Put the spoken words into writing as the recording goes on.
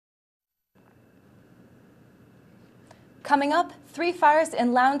Coming up, 3 fires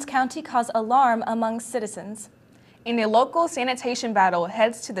in Lowndes County cause alarm among citizens. And a local sanitation battle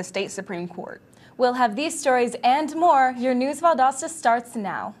heads to the state Supreme Court. We'll have these stories and more. Your News Valdosta starts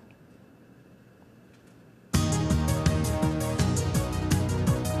now.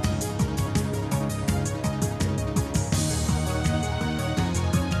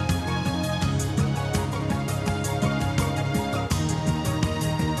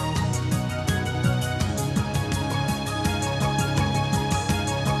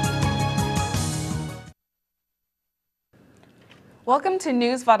 Welcome to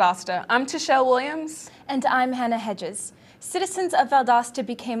News Valdosta. I'm Tishelle Williams. And I'm Hannah Hedges. Citizens of Valdosta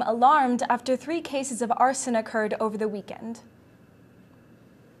became alarmed after 3 cases of arson occurred over the weekend.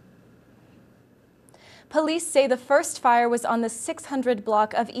 Police say the first fire was on the 600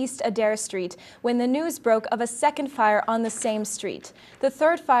 block of East Adair Street when the news broke of a second fire on the same street. The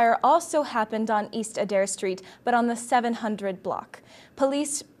third fire also happened on East Adair Street, but on the 700 block.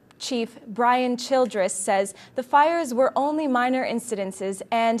 Police Chief Brian Childress says the fires were only minor incidences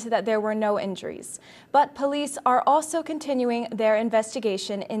and that there were no injuries. But police are also continuing their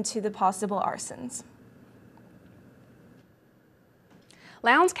investigation into the possible arsons.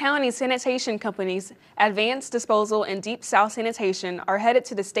 Lowndes County sanitation companies, Advanced Disposal and Deep South Sanitation, are headed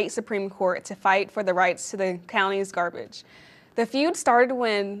to the state Supreme Court to fight for the rights to the county's garbage. The feud started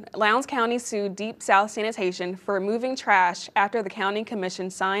when Lowndes County sued Deep South Sanitation for removing trash after the county commission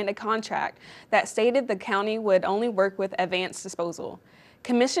signed a contract that stated the county would only work with Advanced Disposal.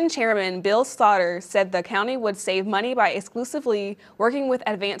 Commission Chairman Bill Slaughter said the county would save money by exclusively working with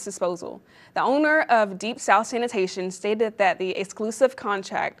Advanced Disposal. The owner of Deep South Sanitation stated that the exclusive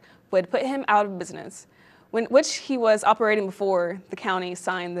contract would put him out of business, which he was operating before the county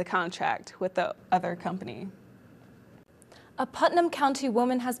signed the contract with the other company. A Putnam County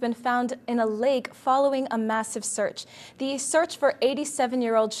woman has been found in a lake following a massive search. The search for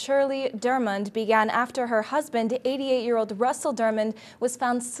 87-year-old Shirley Dermond began after her husband, 88-year-old Russell Dermond, was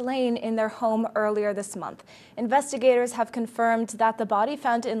found slain in their home earlier this month. Investigators have confirmed that the body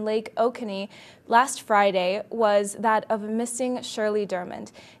found in Lake Oconee last Friday was that of missing Shirley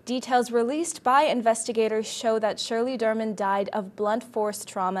Dermond. Details released by investigators show that Shirley Dermond died of blunt force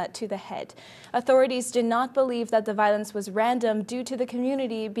trauma to the head. Authorities did not believe that the violence was random due to the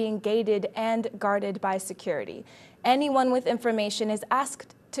community being gated and guarded by security. Anyone with information is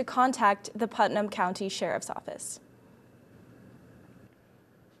asked to contact the Putnam County Sheriff's Office.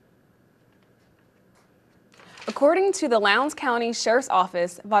 According to the Lowndes County Sheriff's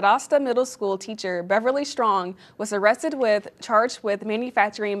Office, Valdosta Middle School teacher Beverly Strong was charged with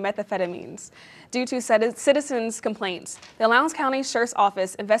manufacturing methamphetamines. Due to citizens' complaints, the Lowndes County Sheriff's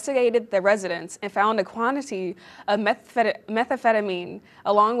Office investigated the residence and found a quantity of methamphetamine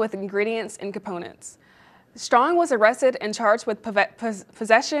along with ingredients and components. Strong was arrested and charged with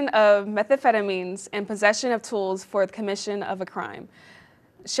possession of methamphetamines and possession of tools for the commission of a crime.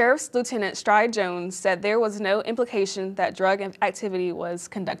 Sheriff's Lieutenant Stride Jones said there was no implication that drug activity was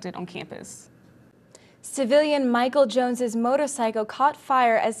conducted on campus. Civilian Michael Jones's motorcycle caught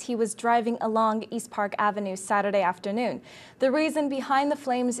fire as he was driving along East Park Avenue Saturday afternoon. The reason behind the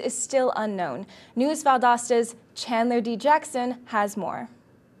flames is still unknown. News Valdosta's Chandler D. Jackson has more.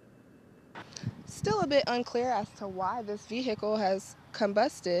 Still a bit unclear as to why this vehicle has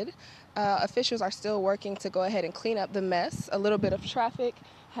combusted. Officials are still working to go ahead and clean up the mess. A little bit of traffic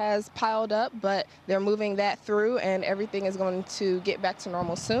has piled up, but they're moving that through and everything is going to get back to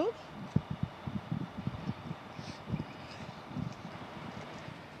normal soon.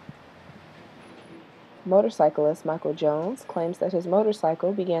 Motorcyclist Michael Jones claims that his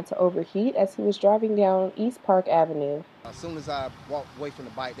motorcycle began to overheat as he was driving down East Park Avenue. As soon as I walked away from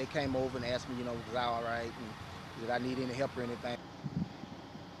the bike, they came over and asked me, was I all right, and did I need any help or anything.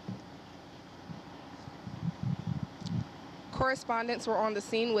 Correspondents were on the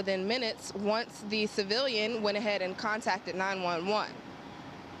scene within minutes once the civilian went ahead and contacted 911.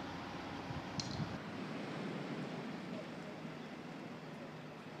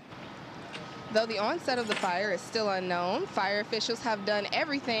 Though the onset of the fire is still unknown, fire officials have done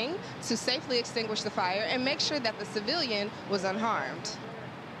everything to safely extinguish the fire and make sure that the civilian was unharmed.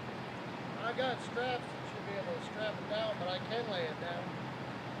 I got straps that should be able to strap it down, but I can lay it down.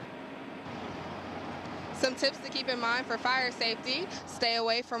 Some tips to keep in mind for fire safety: stay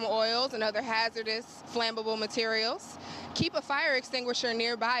away from oils and other hazardous flammable materials. Keep a fire extinguisher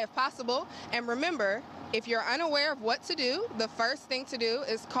nearby if possible, and remember, if you're unaware of what to do, the first thing to do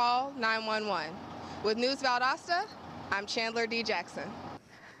is call 911. With News Valdosta, I'm Chandler D. Jackson.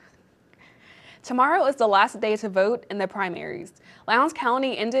 Tomorrow is the last day to vote in the primaries. Lowndes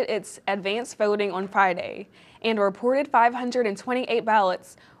County ended its advanced voting on Friday, and a reported 528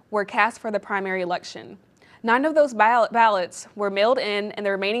 ballots were cast for the primary election. 9 of those ballots were mailed in, and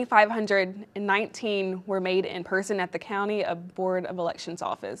the remaining 519 were made in person at the County Board of Elections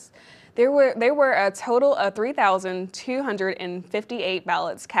office. There were a total of 3,258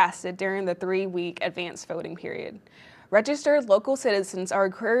 ballots casted during the 3-week advanced voting period. Registered local citizens are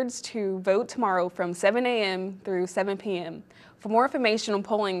encouraged to vote tomorrow from 7 a.m. through 7 p.m. For more information on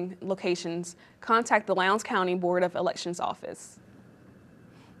polling locations, contact the Lowndes County Board of Elections office.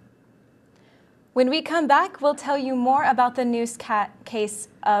 When we come back, we'll tell you more about the news case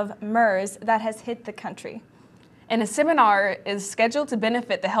of MERS that has hit the country. And a seminar is scheduled to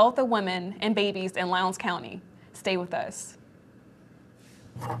benefit the health of women and babies in Lowndes County. Stay with us.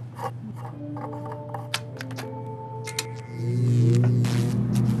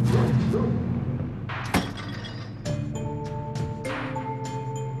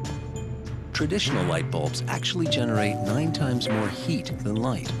 Traditional light bulbs actually generate 9 times more heat than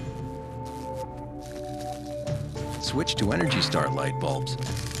light. Switch to Energy Star light bulbs,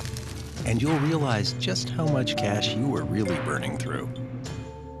 and you'll realize just how much cash you are really burning through.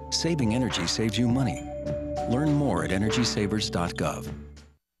 Saving energy saves you money. Learn more at energysavers.gov.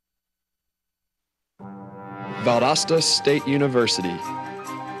 Valdosta State University.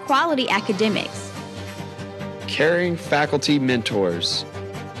 Quality academics. Caring faculty mentors.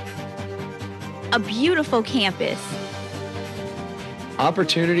 A beautiful campus.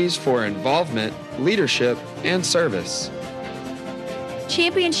 Opportunities for involvement, leadership, and service.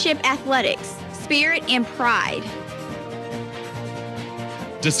 Championship athletics, spirit and pride.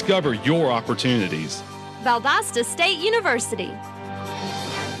 Discover your opportunities. Valdosta State University.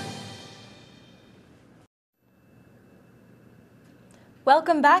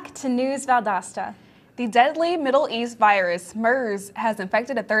 Welcome back to News Valdosta. The deadly Middle East virus, MERS, has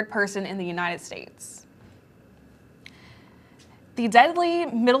infected a 3rd person in the United States. The deadly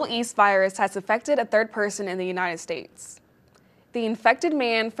Middle East virus has affected a 3rd person in the United States. The infected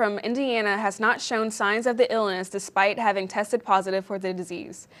man from Indiana has not shown signs of the illness despite having tested positive for the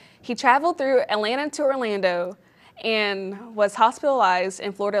disease. He traveled through Atlanta to Orlando and was hospitalized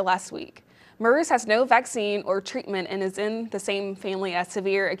in Florida last week. MERS has no vaccine or treatment and is in the same family as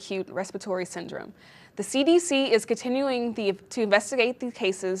severe acute respiratory syndrome. The CDC is continuing to investigate the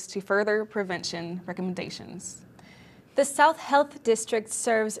cases to further prevention recommendations. The South Health District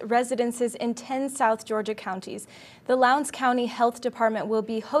serves residences in 10 South Georgia counties. The Lowndes County Health Department will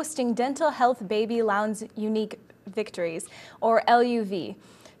be hosting Dental Health Baby Lowndes Unique Victories, or LUV,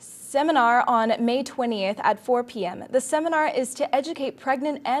 seminar on May 20th at 4 p.m. The seminar is to educate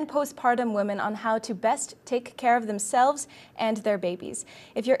pregnant and postpartum women on how to best take care of themselves and their babies.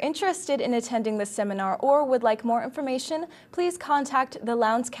 If you're interested in attending the seminar or would like more information, please contact the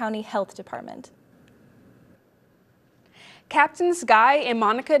Lowndes County Health Department. Captains Guy and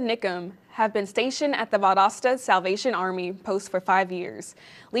Monica Nickum have been stationed at the Valdosta Salvation Army post for 5 years,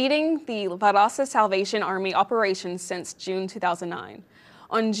 leading the Valdosta Salvation Army operations since June 2009.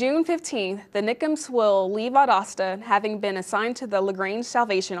 On June 15th, the Nickums will leave Valdosta, having been assigned to the LaGrange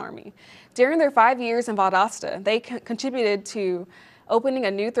Salvation Army. During their 5 years in Valdosta, they contributed to opening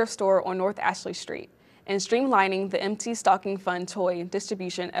a new thrift store on North Ashley Street and streamlining the Empty Stocking Fund toy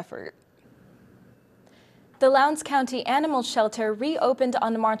distribution effort. The Lowndes County Animal Shelter reopened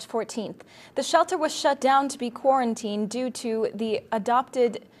on March 14th. The shelter was shut down to be quarantined due to the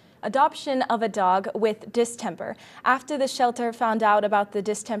adoption of a dog with distemper. After the shelter found out about the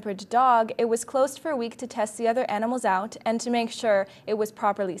distempered dog, it was closed for a week to test the other animals out and to make sure it was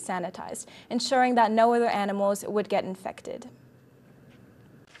properly sanitized, ensuring that no other animals would get infected.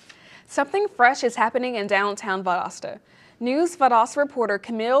 Something fresh is happening in downtown Valdosta. News Valdosta reporter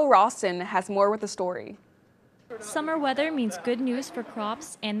Camille Rawson has more with the story. Summer weather means good news for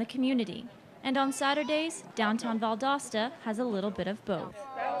crops and the community. And on Saturdays, downtown Valdosta has a little bit of both.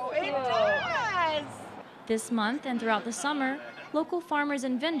 It does! This month and throughout the summer, local farmers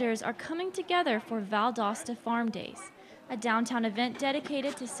and vendors are coming together for Valdosta Farm Days, a downtown event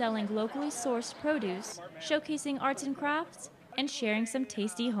dedicated to selling locally sourced produce, showcasing arts and crafts, and sharing some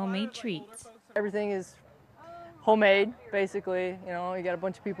tasty homemade treats. Everything is homemade, basically. You know, you got a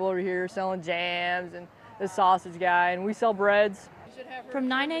bunch of people over here selling jams and the sausage guy, and we sell breads. From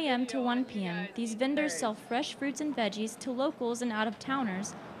 9 a.m. to 1 p.m., these vendors sell fresh fruits and veggies to locals and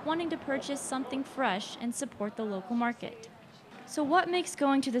out-of-towners wanting to purchase something fresh and support the local market. So what makes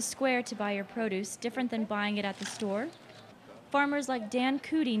going to the square to buy your produce different than buying it at the store? Farmers like Dan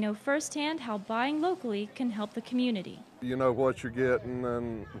Cootie know firsthand how buying locally can help the community. You know what you're getting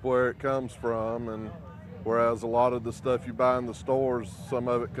and where it comes from, and whereas a lot of the stuff you buy in the stores, some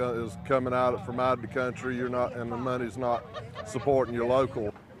of it is coming from out of the country, and the money's not supporting your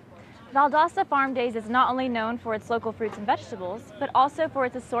local. Valdosta Farm Days is not only known for its local fruits and vegetables, but also for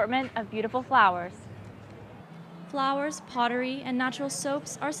its assortment of beautiful flowers. Flowers, pottery, and natural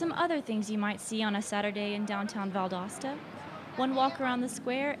soaps are some other things you might see on a Saturday in downtown Valdosta. One walk around the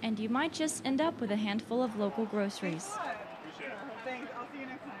square and you might just end up with a handful of local groceries.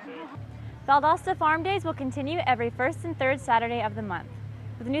 Valdosta Farm Days will continue every first and third Saturday of the month.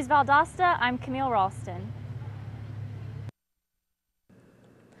 With News Valdosta, I'm Camille Ralston.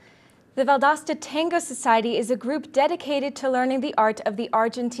 The Valdosta Tango Society is a group dedicated to learning the art of the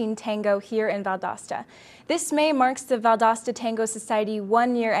Argentine tango here in Valdosta. This May marks the Valdosta Tango Society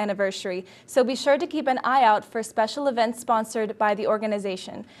one-year anniversary, so be sure to keep an eye out for special events sponsored by the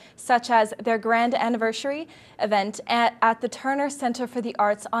organization, such as their grand anniversary event at the Turner Center for the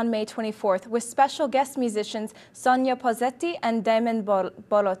Arts on May 24th with special guest musicians Sonia Pozzetti and Damon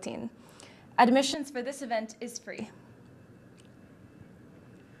Bolotin. Admissions for this event is free.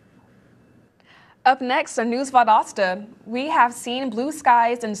 Up next on News Valdosta, we have seen blue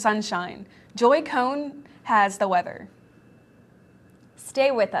skies and sunshine. Joy Cohn has the weather.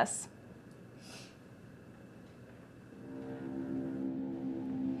 Stay with us.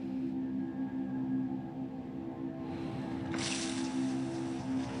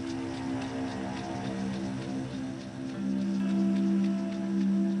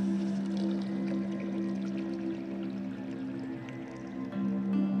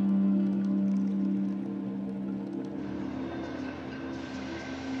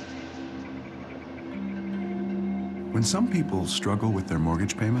 When some people struggle with their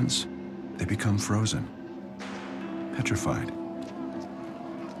mortgage payments, they become frozen, petrified.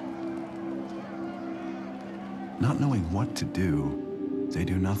 Not knowing what to do, they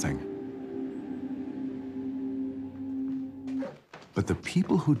do nothing. But the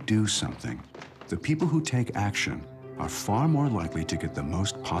people who do something, the people who take action, are far more likely to get the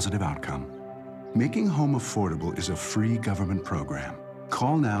most positive outcome. Making home affordable is a free government program.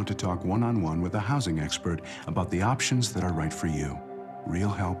 Call now to talk one-on-one with a housing expert about the options that are right for you. Real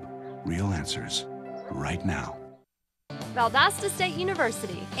help, real answers, right now. Valdosta State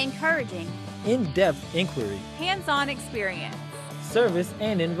University. Encouraging. In-depth inquiry. Hands-on experience. Service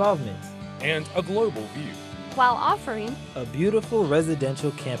and involvement. And a global view. While offering a beautiful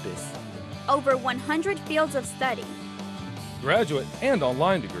residential campus. Over 100 fields of study. Graduate and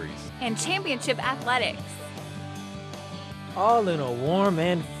online degrees. And championship athletics. All in a warm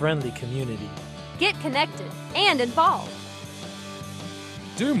and friendly community. Get connected and involved.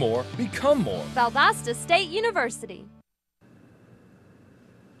 Do more, become more. Valdosta State University.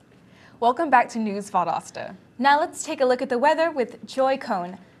 Welcome back to News Valdosta. Now let's take a look at the weather with Joy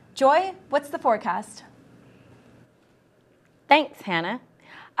Cohn. Joy, what's the forecast? Thanks, Hannah.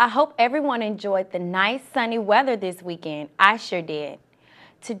 I hope everyone enjoyed the nice sunny weather this weekend. I sure did.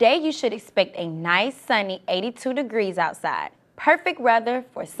 Today you should expect a nice sunny 82 degrees outside. Perfect weather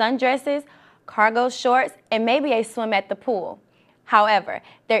for sundresses, cargo shorts, and maybe a swim at the pool. However,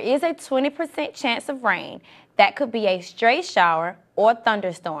 there is a 20% chance of rain. That could be a stray shower or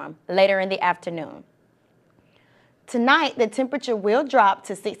thunderstorm later in the afternoon. Tonight, the temperature will drop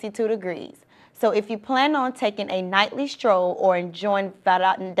to 62 degrees. So if you plan on taking a nightly stroll or enjoying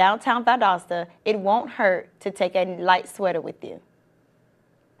downtown Valdosta, it won't hurt to take a light sweater with you.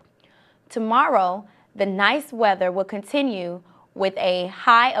 Tomorrow, the nice weather will continue with a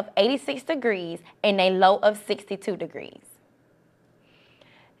high of 86 degrees and a low of 62 degrees.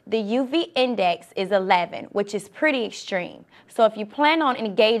 The UV index is 11, which is pretty extreme. So if you plan on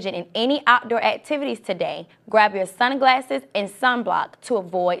engaging in any outdoor activities today, grab your sunglasses and sunblock to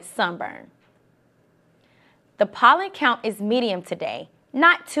avoid sunburn. The pollen count is medium today.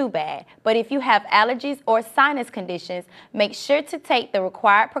 Not too bad, but if you have allergies or sinus conditions, make sure to take the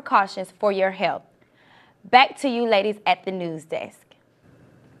required precautions for your health. Back to you ladies at the news desk.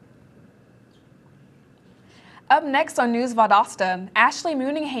 Up next on News Valdosta, Ashley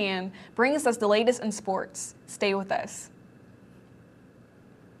Mooninghan brings us the latest in sports. Stay with us.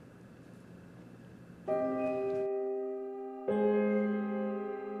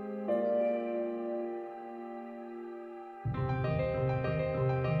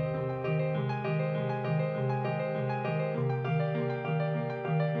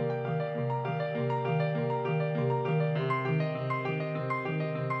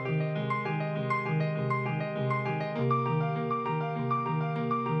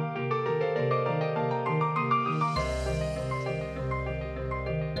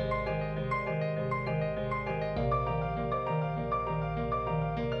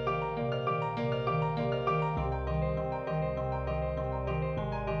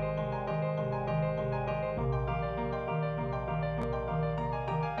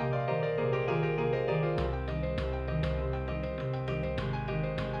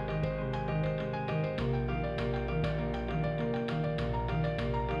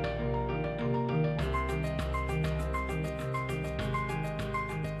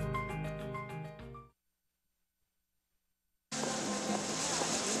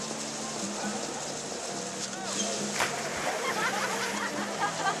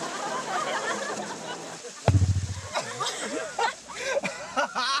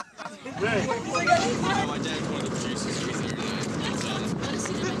 dad's one of the producers here.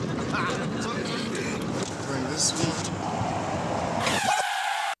 Bring this week.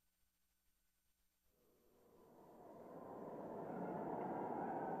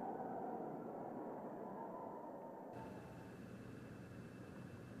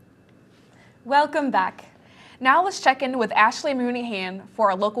 Welcome back. Now let's check in with Ashley Mooneyhan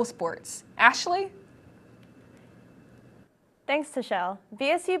for our local sports. Ashley? Thanks, Tashelle.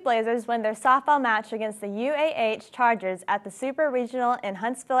 VSU Blazers win their softball match against the UAH Chargers at the Super Regional in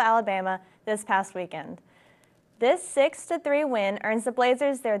Huntsville, Alabama this past weekend. This 6-3 win earns the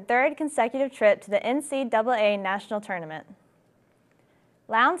Blazers their third consecutive trip to the NCAA National Tournament.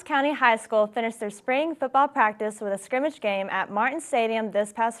 Lowndes County High School finished their spring football practice with a scrimmage game at Martin Stadium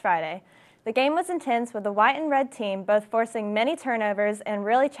this past Friday. The game was intense with the white and red team both forcing many turnovers and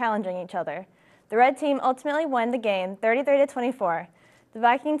really challenging each other. The red team ultimately won the game 33-24. The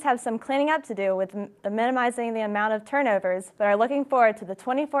Vikings have some cleaning up to do with minimizing the amount of turnovers, but are looking forward to the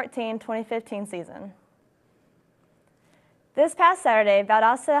 2014-2015 season. This past Saturday,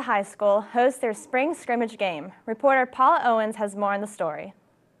 Valdosta High School hosts their spring scrimmage game. Reporter Paula Owens has more on the story.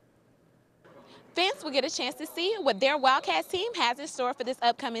 Fans will get a chance to see what their Wildcats team has in store for this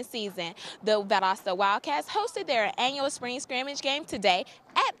upcoming season. The Valdosta Wildcats hosted their annual spring scrimmage game today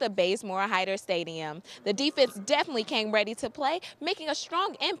at the Bazemore Hyder Stadium. The defense definitely came ready to play, making a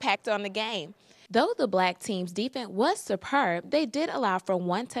strong impact on the game. Though the black team's defense was superb, they did allow for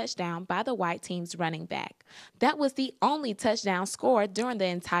one touchdown by the white team's running back. That was the only touchdown scored during the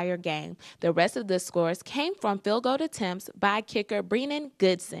entire game. The rest of the scores came from field goal attempts by kicker Brennan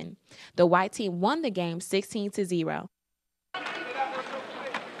Goodson. The white team won the game 16-0.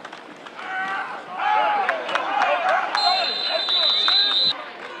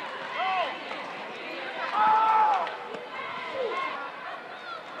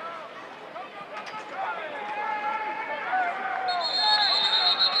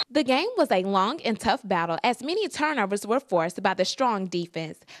 The game was a long and tough battle as many turnovers were forced by the strong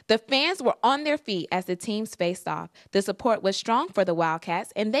defense. The fans were on their feet as the teams faced off. The support was strong for the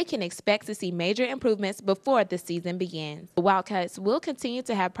Wildcats, and they can expect to see major improvements before the season begins. The Wildcats will continue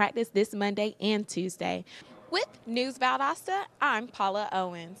to have practice this Monday and Tuesday. With News Valdosta, I'm Paula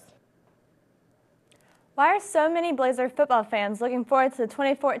Owens. Why are so many Blazer football fans looking forward to the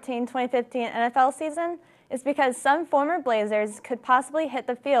 2014-2015 NFL season? It's because some former Blazers could possibly hit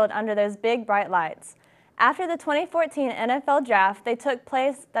the field under those big bright lights. After the 2014 NFL Draft that took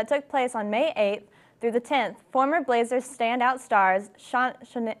place on May 8th through the 10th, former Blazers standout stars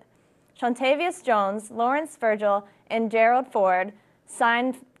Shontavious Jones, Lawrence Virgil, and Gerald Ford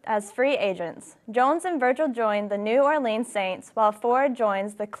signed as free agents. Jones and Virgil joined the New Orleans Saints, while Ford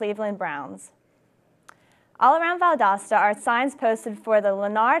joins the Cleveland Browns. All around Valdosta are signs posted for the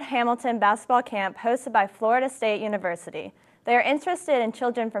Leonard Hamilton basketball camp hosted by Florida State University. They are interested in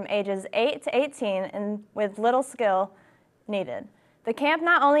children from ages 8 to 18 and with little skill needed. The camp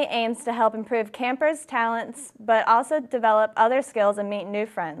not only aims to help improve campers' talents, but also develop other skills and meet new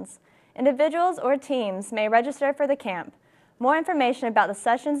friends. Individuals or teams may register for the camp. More information about the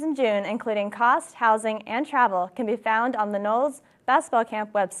sessions in June, including cost, housing, and travel, can be found on the Knowles Basketball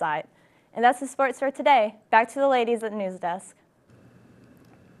Camp website. And that's the sports for today. Back to the ladies at the news desk.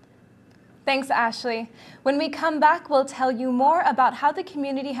 Thanks, Ashley. When we come back, we'll tell you more about how the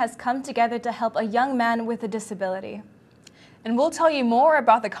community has come together to help a young man with a disability. And we'll tell you more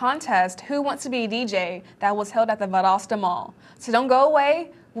about the contest, Who Wants to Be a DJ, that was held at the Valdosta Mall. So don't go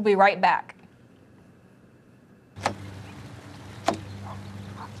away. We'll be right back.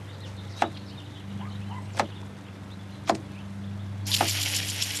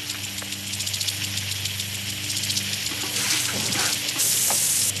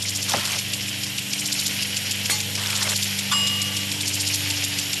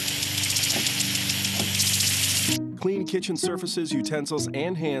 Clean kitchen surfaces, utensils,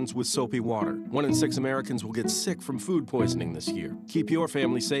 and hands with soapy water. 1 in 6 Americans will get sick from food poisoning this year. Keep your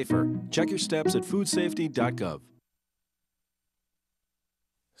family safer. Check your steps at foodsafety.gov.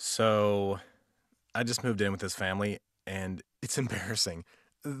 So, I just moved in with this family, and it's embarrassing.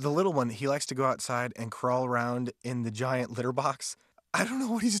 The little one, he likes to go outside and crawl around in the giant litter box. I don't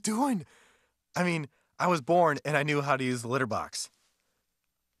know what he's doing. I mean, I was born and I knew how to use the litter box.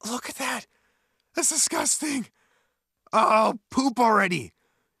 Look at that. That's disgusting. Oh, poop already.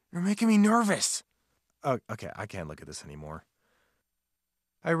 You're making me nervous. Oh, okay, I can't look at this anymore.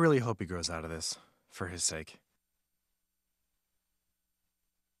 I really hope he grows out of this, for his sake.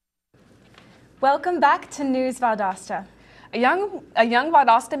 Welcome back to News Valdosta. A young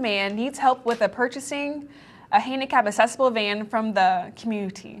Valdosta man needs help with purchasing a handicap accessible van from the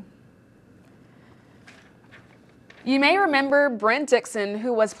community. You may remember Brent Dixon,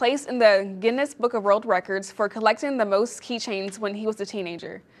 who was placed in the Guinness Book of World Records for collecting the most keychains when he was a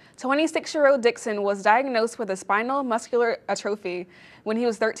teenager. 26-year-old Dixon was diagnosed with a spinal muscular atrophy when he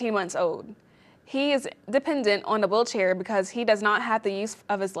was 13 months old. He is dependent on a wheelchair because he does not have the use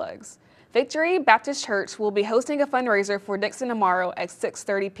of his legs. Victory Baptist Church will be hosting a fundraiser for Dixon tomorrow at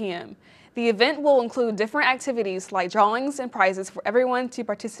 6:30 p.m. The event will include different activities like drawings and prizes for everyone to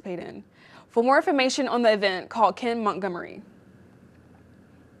participate in. For more information on the event, call Ken Montgomery.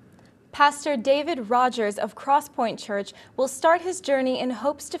 Pastor David Rogers of Crosspoint Church will start his journey in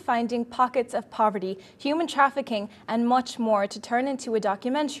hopes to finding pockets of poverty, human trafficking, and much more to turn into a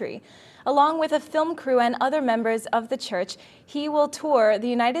documentary. Along with a film crew and other members of the church, he will tour the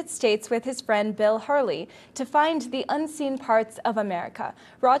United States with his friend Bill Hurley to find the unseen parts of America.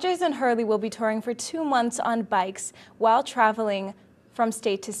 Rogers and Hurley will be touring for 2 months on bikes while traveling from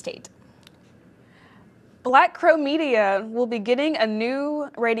state to state. Black Crow Media will be getting a new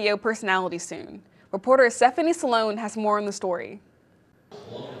radio personality soon. Reporter Stephanie Salone has more on the story.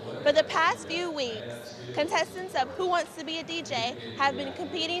 For the past few weeks, contestants of Who Wants to Be a DJ have been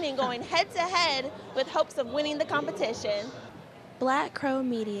competing and going head-to-head with hopes of winning the competition. Black Crow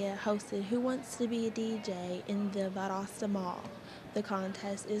Media hosted Who Wants to Be a DJ in the Valdosta Mall. The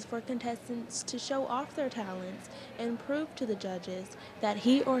contest is for contestants to show off their talents and prove to the judges that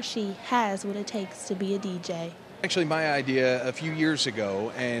he or she has what it takes to be a DJ. Actually, my idea a few years ago,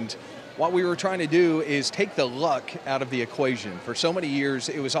 and what we were trying to do is take the luck out of the equation. For so many years,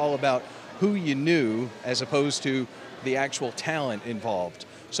 it was all about who you knew as opposed to the actual talent involved.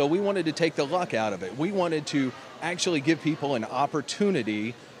 So we wanted to take the luck out of it. We wanted to actually give people an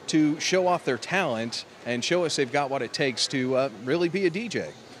opportunity to show off their talent and show us they've got what it takes to really be a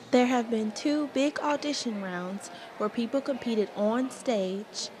DJ. There have been 2 big audition rounds where people competed on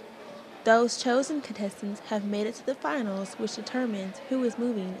stage. Those chosen contestants have made it to the finals, which determines who is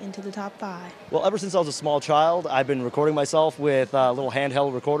moving into the top 5. Well, ever since I was a small child, I've been recording myself with little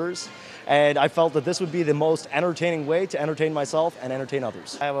handheld recorders, and I felt that this would be the most entertaining way to entertain myself and entertain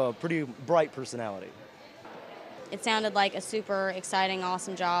others. I have a pretty bright personality. It sounded like a super exciting,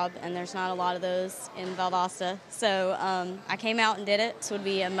 awesome job, and there's not a lot of those in Valdosta. So I came out and did it. This would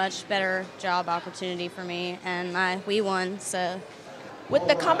be a much better job opportunity for me, and we won, so. With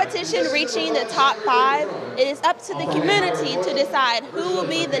the competition reaching the top 5, it is up to the community to decide who will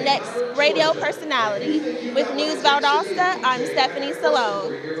be the next radio personality. With News Valdosta, I'm Stephanie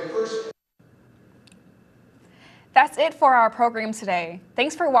Salone. That's it for our program today.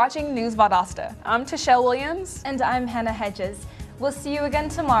 Thanks for watching News Valdosta. I'm Tashelle Williams. And I'm Hannah Hedges. We'll see you again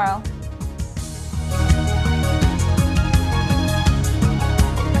tomorrow.